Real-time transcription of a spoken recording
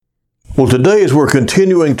Well, today as we're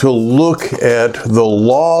continuing to look at the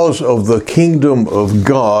laws of the kingdom of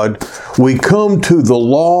God, we come to the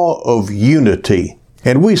law of unity.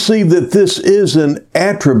 And we see that this is an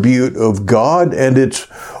attribute of God, and it's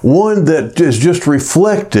one that is just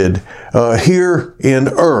reflected here in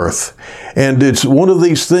earth. And it's one of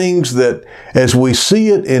these things that as we see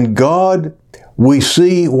it in God, we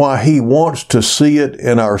see why He wants to see it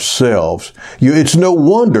in ourselves. It's no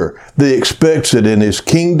wonder that He expects it in His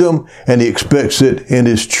kingdom and He expects it in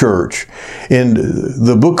His church. In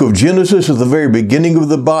the book of Genesis, at the very beginning of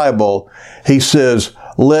the Bible, He says,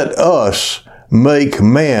 "Let us make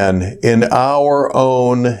man in our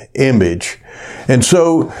own image." And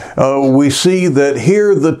so we see that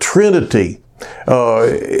here the Trinity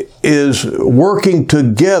is working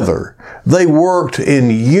together. They worked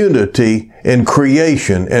in unity in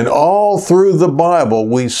creation. And all through the Bible,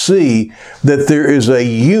 we see that there is a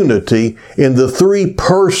unity in the three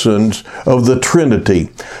persons of the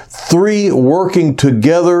Trinity. Three working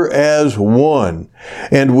together as one.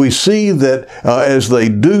 And we see that as they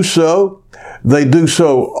do so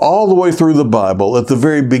all the way through the Bible. At the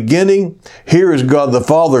very beginning, here is God the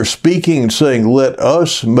Father speaking and saying, "Let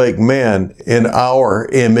us make man in our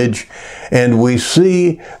image." And we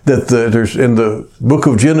see that there's in the book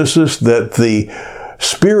of Genesis that the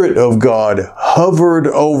Spirit of God hovered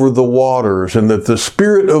over the waters and that the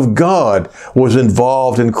Spirit of God was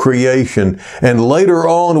involved in creation. And later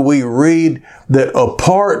on we read that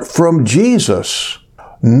apart from Jesus,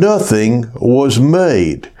 nothing was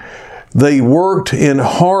made. They worked in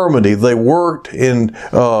harmony. They worked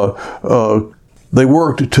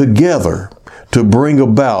together to bring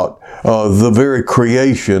about the very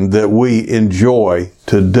creation that we enjoy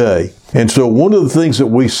today. And so one of the things that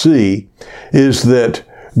we see is that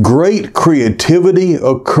great creativity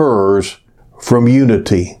occurs from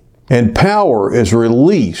unity, and power is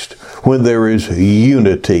released when there is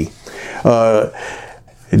unity.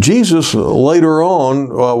 Jesus later on,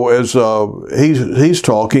 as he's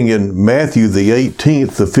talking in Matthew the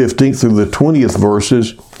 18th, the 15th through the 20th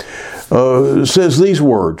verses, says these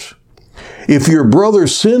words, "If your brother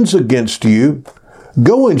sins against you,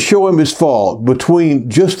 go and show him his fault between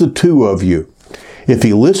just the two of you. If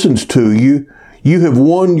he listens to you, you have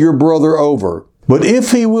won your brother over. But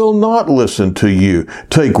if he will not listen to you,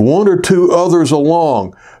 take one or two others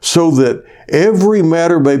along, so that every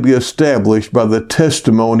matter may be established by the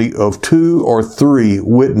testimony of two or three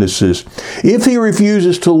witnesses. If he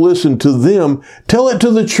refuses to listen to them, tell it to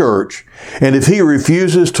the church. And if he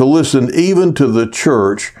refuses to listen even to the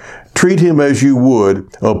church, treat him as you would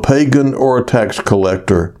a pagan or a tax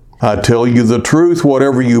collector. I tell you the truth,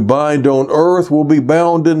 whatever you bind on earth will be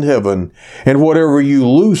bound in heaven, and whatever you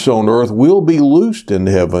loose on earth will be loosed in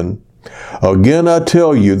heaven. Again, I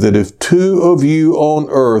tell you that if two of you on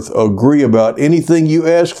earth agree about anything you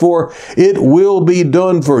ask for, it will be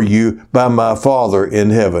done for you by my Father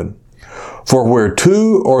in heaven. For where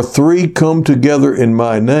two or three come together in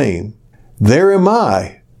my name, there am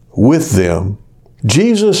I with them."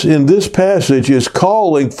 Jesus in this passage is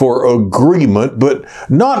calling for agreement, but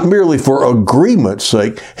not merely for agreement's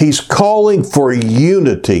sake. He's calling for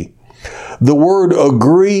unity. The word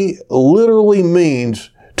agree literally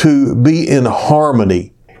means to be in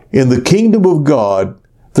harmony. In the kingdom of God,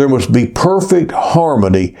 there must be perfect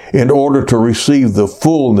harmony in order to receive the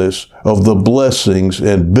fullness of the blessings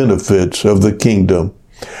and benefits of the kingdom.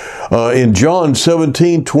 In John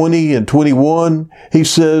 17, 20 and 21, he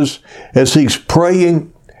says, as he's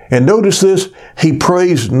praying, and notice this, he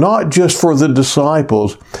prays not just for the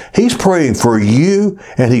disciples, he's praying for you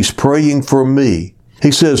and he's praying for me.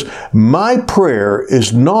 He says, "My prayer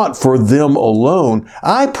is not for them alone.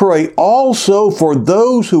 I pray also for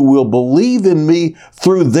those who will believe in me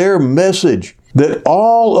through their message, that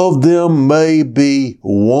all of them may be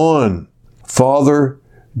one. Father,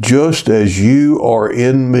 just as you are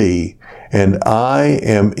in me, and I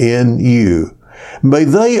am in you, may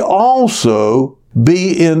they also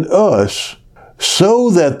be in us, so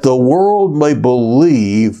that the world may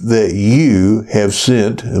believe that you have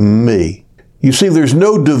sent me." You see, there's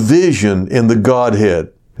no division in the Godhead.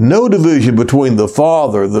 No division between the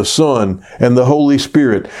Father, the Son, and the Holy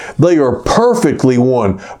Spirit. They are perfectly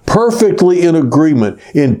one, perfectly in agreement,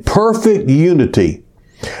 in perfect unity.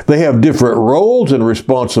 They have different roles and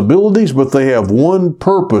responsibilities, but they have one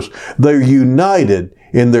purpose. They're united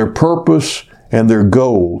in their purpose and their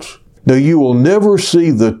goals. Now, you will never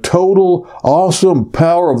see the total awesome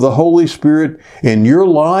power of the Holy Spirit in your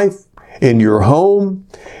life, in your home,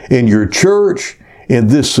 in your church, in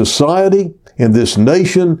this society, in this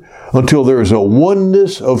nation, until there is a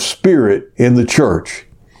oneness of spirit in the church.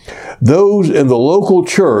 Those in the local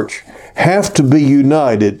church have to be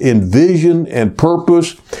united in vision and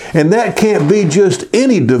purpose. And that can't be just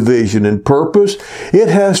any division and purpose. It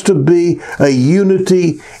has to be a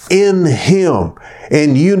unity in Him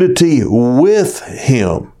and unity with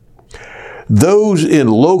Him. Those in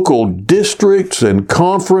local districts and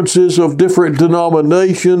conferences of different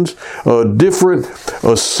denominations, different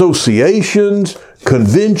associations,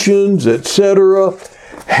 conventions, etc.,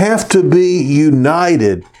 have to be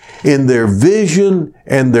united in their vision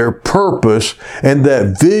and their purpose, and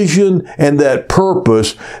that vision and that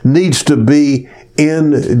purpose needs to be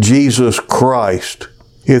in Jesus Christ.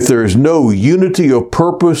 If there is no unity of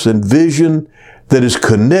purpose and vision that is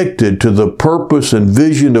connected to the purpose and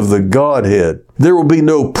vision of the Godhead, there will be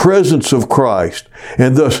no presence of Christ,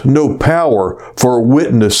 and thus no power for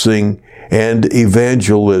witnessing and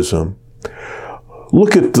evangelism.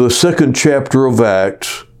 Look at the 2nd chapter of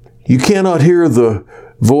Acts. You cannot hear the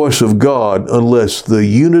voice of God unless the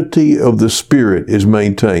unity of the Spirit is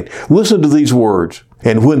maintained. Listen to these words.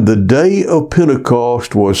 And when the day of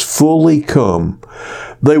Pentecost was fully come,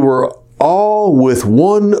 they were all with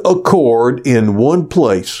one accord in one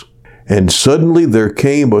place. And suddenly there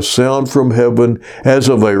came a sound from heaven as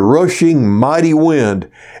of a rushing mighty wind,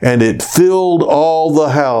 and it filled all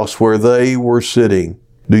the house where they were sitting.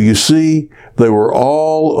 Do you see? They were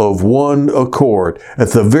all of one accord.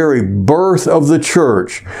 At the very birth of the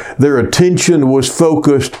church, their attention was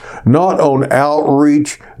focused not on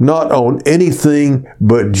outreach, not on anything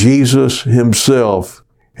but Jesus Himself.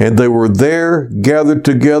 And they were there gathered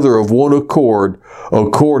together of one accord,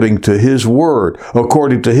 according to His Word,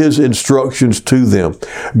 according to His instructions to them.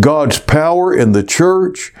 God's power in the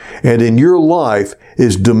church and in your life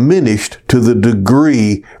is diminished to the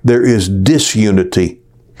degree there is disunity.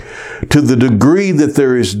 To the degree that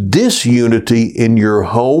there is disunity in your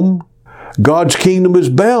home, God's kingdom is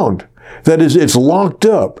bound. That is, it's locked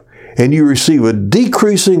up, and you receive a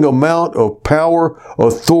decreasing amount of power,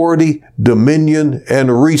 authority, dominion,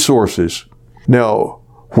 and resources. Now,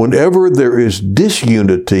 whenever there is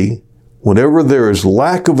disunity, whenever there is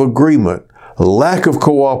lack of agreement, lack of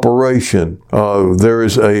cooperation,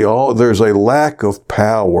 there's a lack of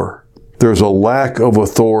power. There's a lack of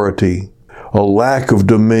authority, a lack of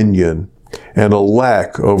dominion, and a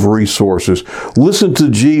lack of resources. Listen to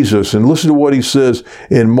Jesus and listen to what He says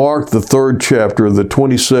in Mark, the 3rd chapter, the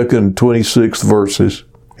 22nd and 26th verses.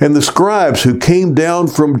 And the scribes who came down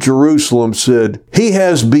from Jerusalem said, He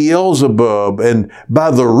has Beelzebub, and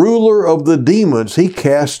by the ruler of the demons He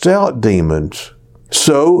casts out demons.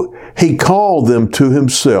 So He called them to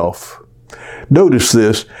Himself. Notice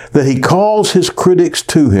this, that He calls His critics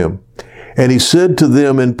to Him. And He said to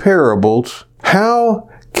them in parables, How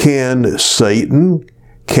can Satan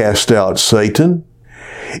cast out Satan?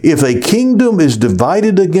 If a kingdom is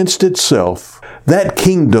divided against itself, that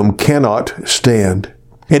kingdom cannot stand.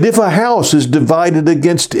 And if a house is divided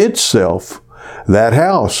against itself, that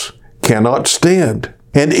house cannot stand.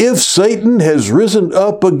 And if Satan has risen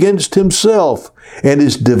up against himself and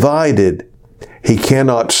is divided, he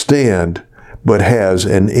cannot stand, but has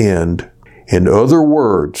an end. In other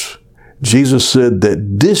words, Jesus said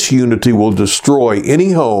that disunity will destroy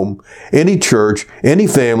any home, any church, any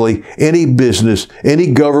family, any business,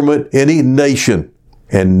 any government, any nation.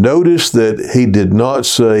 And notice that He did not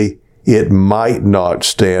say it might not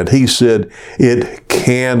stand. He said it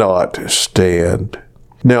cannot stand.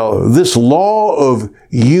 Now, this law of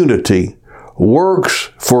unity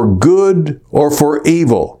works for good or for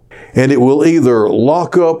evil, and it will either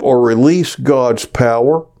lock up or release God's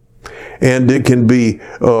power, and it can be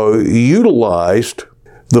utilized.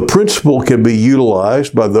 The principle can be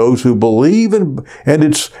utilized by those who believe, and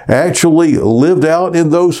it's actually lived out in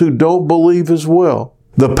those who don't believe as well.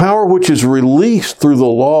 The power which is released through the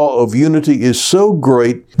law of unity is so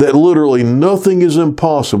great that literally nothing is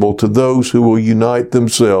impossible to those who will unite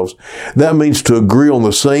themselves. That means to agree on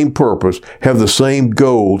the same purpose, have the same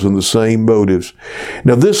goals and the same motives.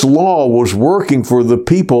 Now, this law was working for the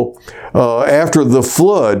people after the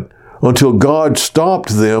flood, until God stopped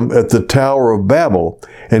them at the Tower of Babel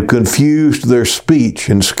and confused their speech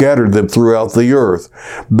and scattered them throughout the earth.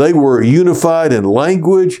 They were unified in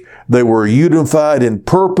language, they were unified in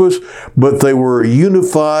purpose, but they were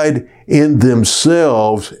unified in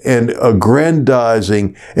themselves and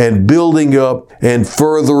aggrandizing and building up and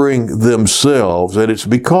furthering themselves. And it's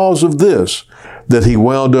because of this that He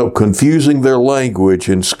wound up confusing their language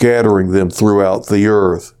and scattering them throughout the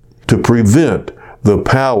earth to prevent the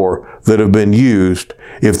power that have been used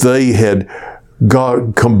if they had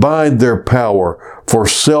combined their power for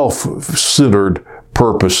self-centered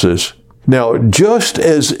purposes. Now, just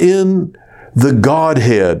as in the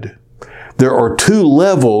Godhead, there are two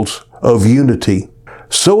levels of unity.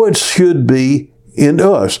 So it should be in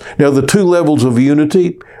us. Now, the two levels of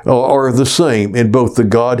unity are the same in both the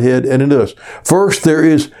Godhead and in us. First, there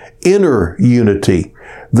is inner unity.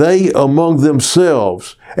 They among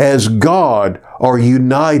themselves, as God, are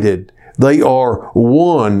united. They are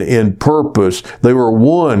one in purpose. They are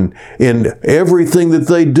one in everything that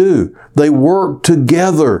they do. They work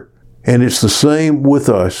together. And it's the same with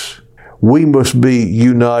us. We must be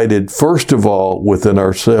united, first of all, within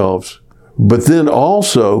ourselves. But then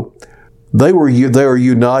also, they are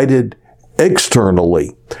united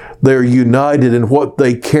externally. They're united in what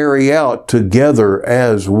they carry out together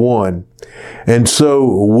as one. And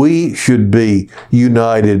so we should be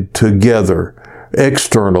united together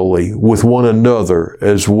externally with one another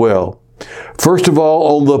as well. First of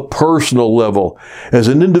all, on the personal level, as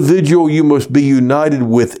an individual, you must be united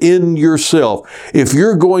within yourself. If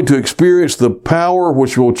you're going to experience the power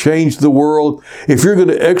which will change the world, if you're going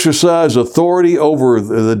to exercise authority over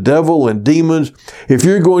the devil and demons, if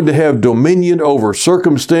you're going to have dominion over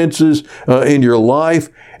circumstances in your life,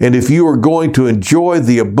 and if you are going to enjoy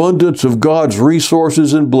the abundance of God's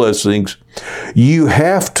resources and blessings, you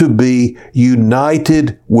have to be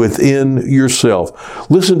united within yourself.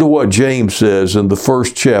 Listen to what James says in the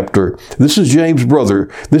first chapter. This is James' brother.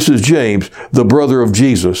 This is James, the brother of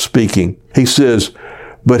Jesus, speaking. He says,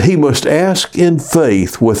 "But he must ask in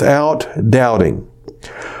faith without doubting.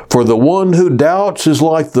 For the one who doubts is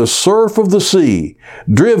like the surf of the sea,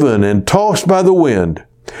 driven and tossed by the wind.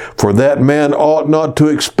 For that man ought not to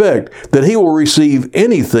expect that he will receive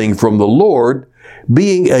anything from the Lord,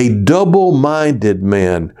 being a double-minded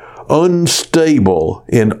man, unstable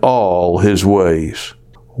in all his ways."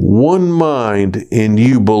 One mind in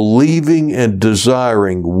you believing and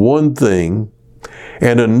desiring one thing,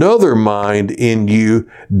 and another mind in you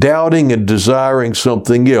doubting and desiring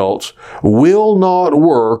something else, will not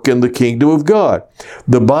work in the kingdom of God.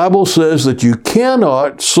 The Bible says that you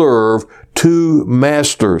cannot serve two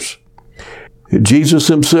masters. Jesus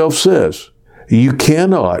himself says, you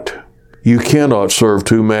cannot serve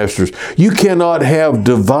two masters. You cannot have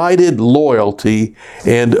divided loyalty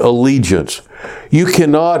and allegiance. You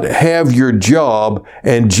cannot have your job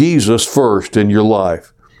and Jesus first in your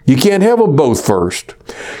life. You can't have them both first.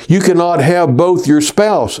 You cannot have both your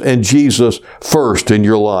spouse and Jesus first in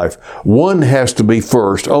your life. One has to be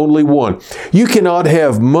first, only one. You cannot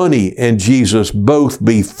have money and Jesus both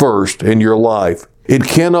be first in your life. It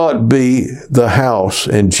cannot be the house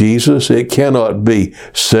and Jesus. It cannot be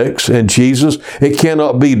sex and Jesus. It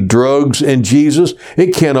cannot be drugs and Jesus.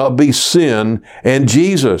 It cannot be sin and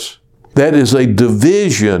Jesus. That is a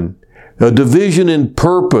division in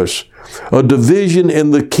purpose, a division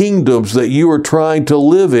in the kingdoms that you are trying to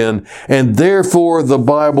live in. And therefore, the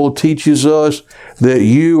Bible teaches us that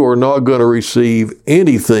you are not going to receive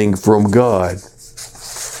anything from God.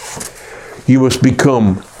 You must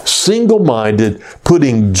become single-minded,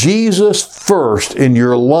 putting Jesus first in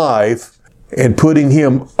your life and putting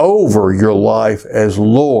Him over your life as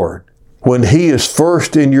Lord. When He is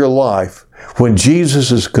first in your life, when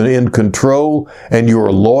Jesus is in control and you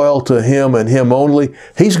are loyal to Him and Him only,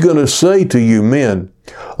 He's going to say to you, men,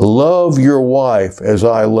 love your wife as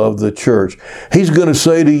I love the church. He's going to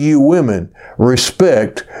say to you, women,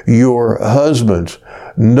 respect your husbands.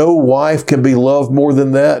 No wife can be loved more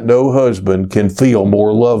than that. No husband can feel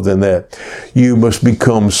more love than that. You must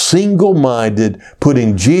become single-minded,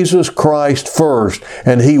 putting Jesus Christ first,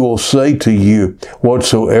 and He will say to you,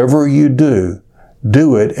 whatsoever you do,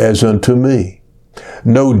 do it as unto me.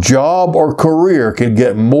 No job or career can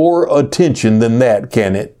get more attention than that,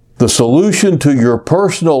 can it? The solution to your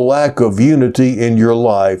personal lack of unity in your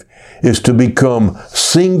life is to become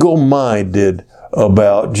single-minded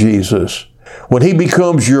about Jesus. When He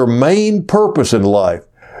becomes your main purpose in life,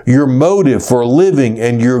 your motive for living,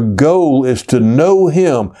 and your goal is to know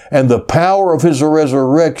Him and the power of His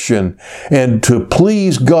resurrection and to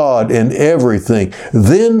please God in everything,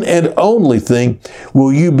 then and only then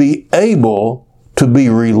will you be able to be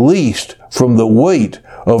released from the weight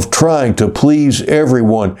of trying to please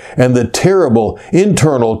everyone and the terrible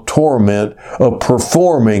internal torment of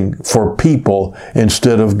performing for people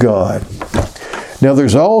instead of God. Now,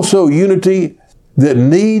 there's also unity that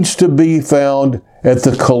needs to be found at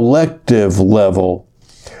the collective level.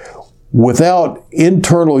 Without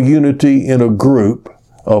internal unity in a group,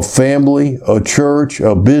 a family, a church,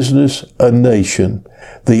 a business, a nation,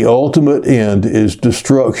 the ultimate end is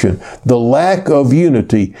destruction. The lack of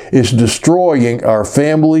unity is destroying our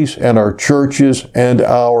families and our churches and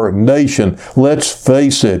our nation. Let's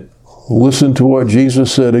face it. Listen to what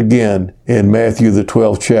Jesus said again in Matthew the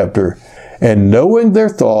 12th chapter. And knowing their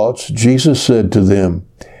thoughts, Jesus said to them,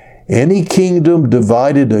 Any kingdom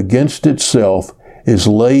divided against itself is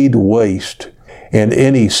laid waste, and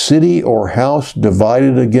any city or house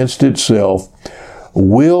divided against itself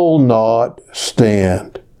will not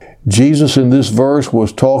stand. Jesus in this verse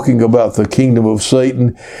was talking about the kingdom of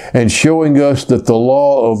Satan and showing us that the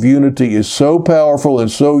law of unity is so powerful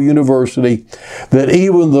and so universal that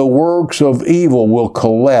even the works of evil will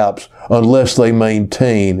collapse unless they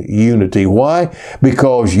maintain unity. Why?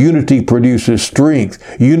 Because unity produces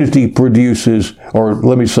strength. Unity produces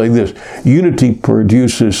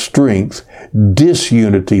strength.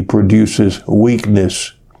 Disunity produces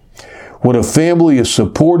weakness. When a family is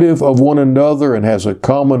supportive of one another and has a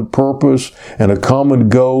common purpose and a common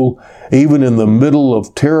goal, even in the middle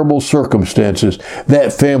of terrible circumstances,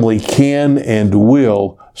 that family can and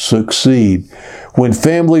will succeed. When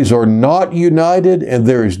families are not united and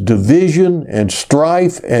there is division and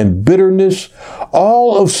strife and bitterness,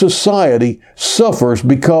 all of society suffers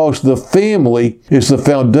because the family is the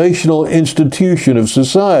foundational institution of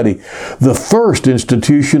society, the first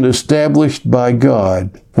institution established by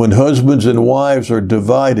God. When husbands and wives are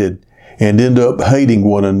divided and end up hating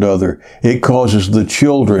one another, it causes the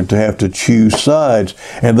children to have to choose sides,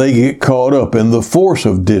 and they get caught up in the force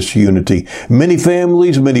of disunity. Many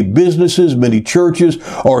families, many businesses, many churches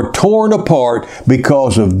are torn apart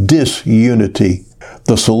because of disunity.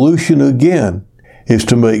 The solution, again, is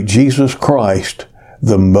to make Jesus Christ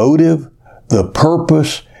the motive, the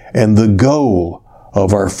purpose, and the goal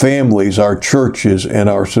of our families, our churches, and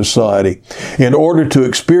our society. In order to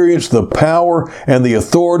experience the power and the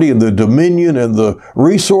authority and the dominion and the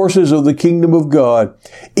resources of the kingdom of God,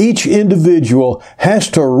 each individual has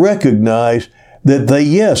to recognize that they,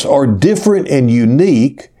 yes, are different and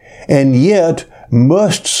unique, and yet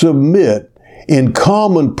must submit in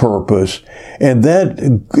common purpose, and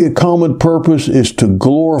that common purpose is to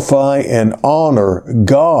glorify and honor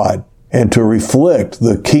God and to reflect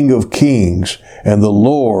the King of Kings and the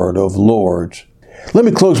Lord of Lords. Let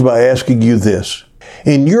me close by asking you this.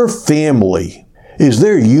 In your family, is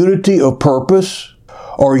there unity of purpose?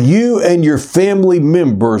 Are you and your family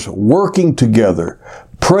members working together,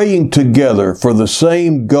 praying together for the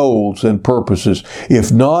same goals and purposes?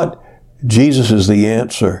 If not, Jesus is the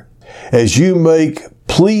answer. As you make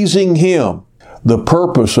pleasing Him the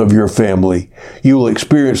purpose of your family, you will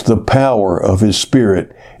experience the power of His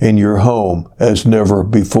Spirit in your home as never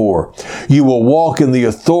before. You will walk in the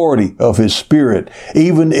authority of His Spirit,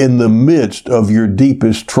 even in the midst of your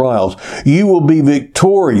deepest trials. You will be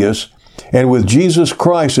victorious, and with Jesus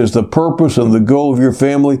Christ as the purpose and the goal of your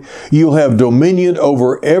family, you'll have dominion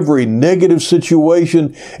over every negative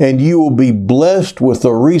situation, and you will be blessed with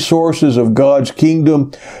the resources of God's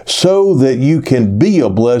kingdom so that you can be a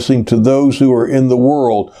blessing to those who are in the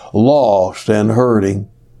world lost and hurting.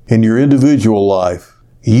 In your individual life,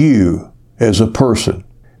 you as a person,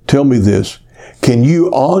 tell me this, can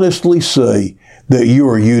you honestly say that you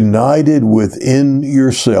are united within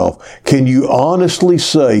yourself? Can you honestly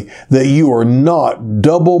say that you are not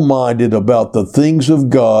double-minded about the things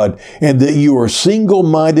of God and that you are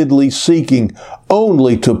single-mindedly seeking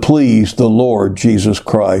only to please the Lord Jesus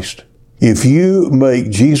Christ? If you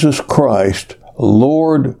make Jesus Christ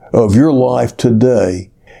Lord of your life today,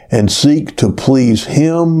 and seek to please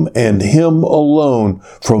Him and Him alone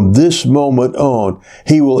from this moment on,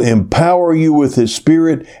 He will empower you with His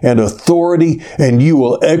Spirit and authority, and you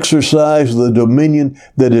will exercise the dominion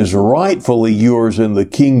that is rightfully yours in the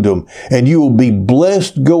kingdom. And you will be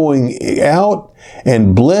blessed going out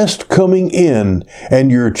and blessed coming in,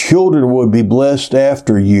 and your children will be blessed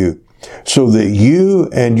after you, so that you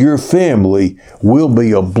and your family will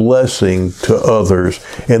be a blessing to others.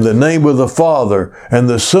 In the name of the Father, and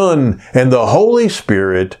the Son, and the Holy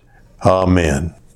Spirit, Amen.